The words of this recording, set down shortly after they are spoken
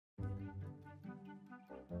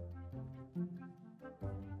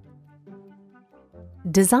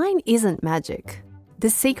Design isn't magic. The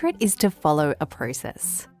secret is to follow a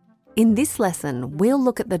process. In this lesson, we'll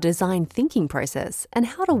look at the design thinking process and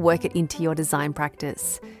how to work it into your design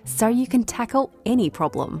practice so you can tackle any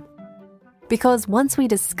problem. Because once we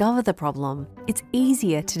discover the problem, it's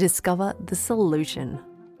easier to discover the solution.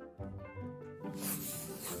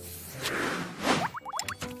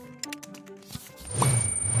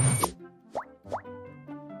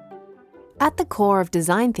 At the core of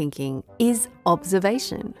design thinking is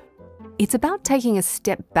observation. It's about taking a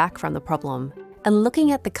step back from the problem and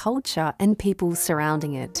looking at the culture and people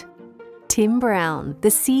surrounding it. Tim Brown, the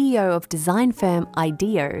CEO of design firm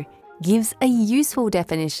IDEO, gives a useful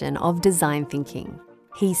definition of design thinking.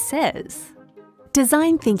 He says,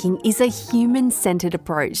 "Design thinking is a human-centered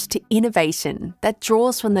approach to innovation that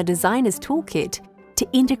draws from the designer's toolkit to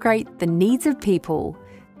integrate the needs of people,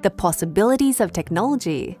 the possibilities of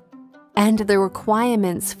technology, and the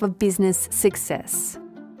requirements for business success."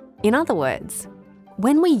 In other words,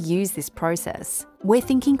 when we use this process, we're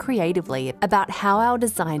thinking creatively about how our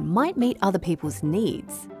design might meet other people's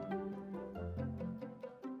needs.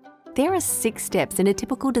 There are 6 steps in a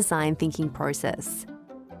typical design thinking process.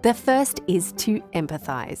 The first is to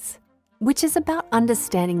empathize, which is about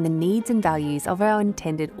understanding the needs and values of our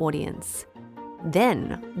intended audience.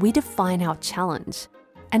 Then we define our challenge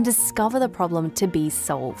and discover the problem to be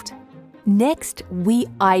solved. Next, we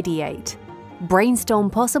ideate,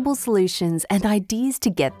 brainstorm possible solutions and ideas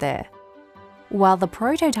to get there, while the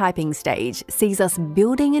prototyping stage sees us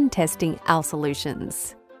building and testing our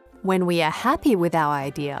solutions. When we are happy with our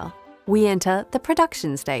idea, we enter the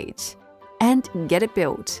production stage and get it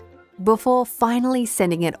built, before finally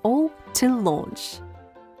sending it all to launch.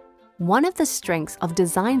 One of the strengths of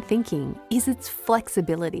design thinking is its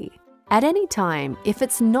flexibility. At any time, if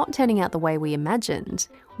it's not turning out the way we imagined,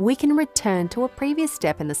 we can return to a previous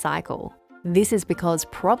step in the cycle. This is because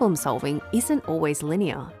problem solving isn't always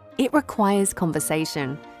linear. It requires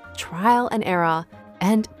conversation, trial and error,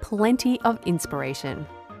 and plenty of inspiration.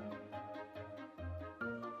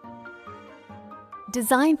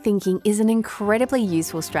 Design thinking is an incredibly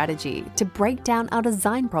useful strategy to break down our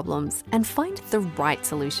design problems and find the right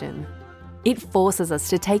solution. It forces us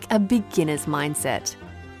to take a beginner's mindset,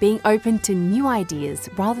 being open to new ideas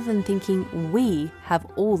rather than thinking we have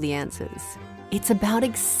all the answers. It's about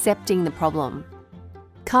accepting the problem,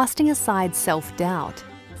 casting aside self-doubt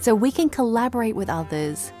so we can collaborate with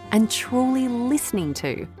others and truly listening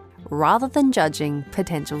to, rather than judging,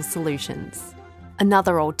 potential solutions.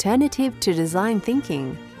 Another alternative to design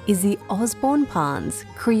thinking is the Osborne-Parnes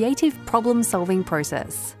creative problem-solving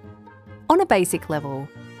process. On a basic level,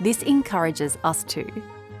 this encourages us to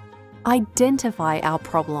identify our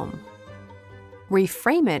problem,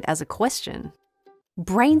 reframe it as a question,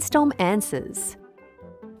 brainstorm answers,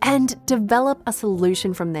 and develop a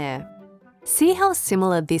solution from there. See how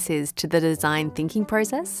similar this is to the design thinking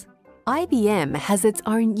process? IBM has its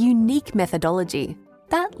own unique methodology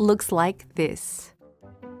that looks like this: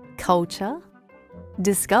 culture,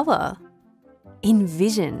 discover,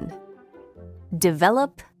 envision,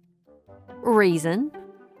 develop, reason,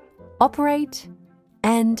 operate,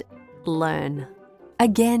 and learn.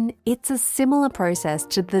 Again, it's a similar process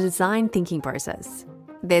to the design thinking process.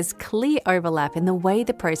 There's clear overlap in the way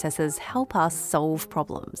the processes help us solve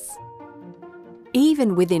problems.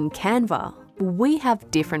 Even within Canva, we have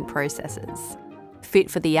different processes, fit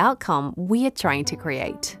for the outcome we are trying to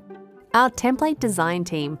create. Our template design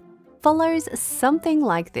team follows something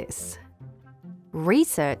like this: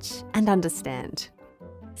 research and understand,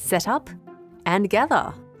 set up and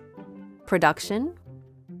gather, production,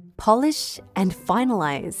 polish and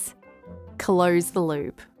finalize, close the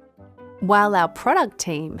loop. While our product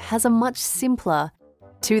team has a much simpler,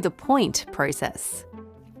 to-the-point process: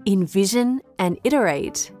 envision and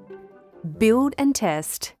iterate, build and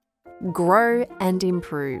test, grow and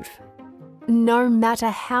improve. No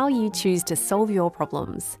matter how you choose to solve your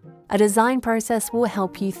problems, a design process will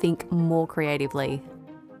help you think more creatively.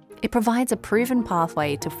 It provides a proven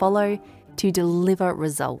pathway to follow to deliver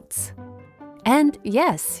results. And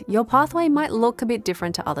yes, your pathway might look a bit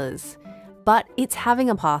different to others, but it's having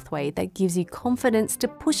a pathway that gives you confidence to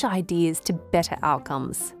push ideas to better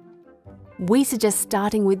outcomes. We suggest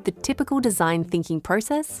starting with the typical design thinking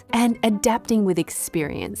process and adapting with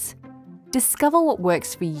experience. Discover what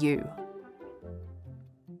works for you.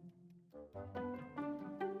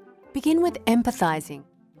 Begin with empathizing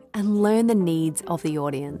and learn the needs of the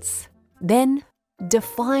audience. Then,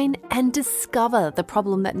 define and discover the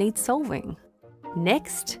problem that needs solving.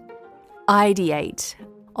 Next, ideate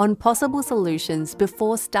on possible solutions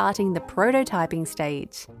before starting the prototyping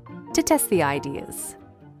stage to test the ideas.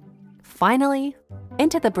 Finally,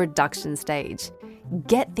 enter the production stage.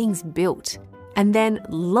 Get things built and then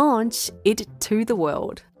launch it to the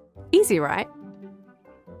world. Easy, right?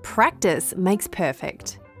 Practice makes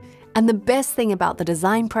perfect. And the best thing about the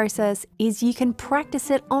design process is you can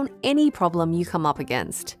practice it on any problem you come up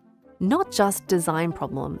against, not just design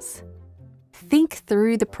problems. Think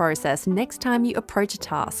through the process next time you approach a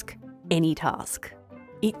task, any task.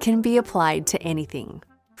 It can be applied to anything,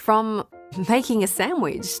 from making a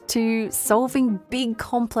sandwich to solving big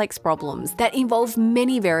complex problems that involve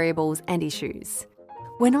many variables and issues.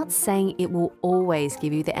 We're not saying it will always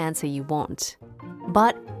give you the answer you want,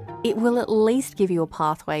 but it will at least give you a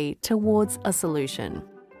pathway towards a solution.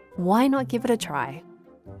 Why not give it a try?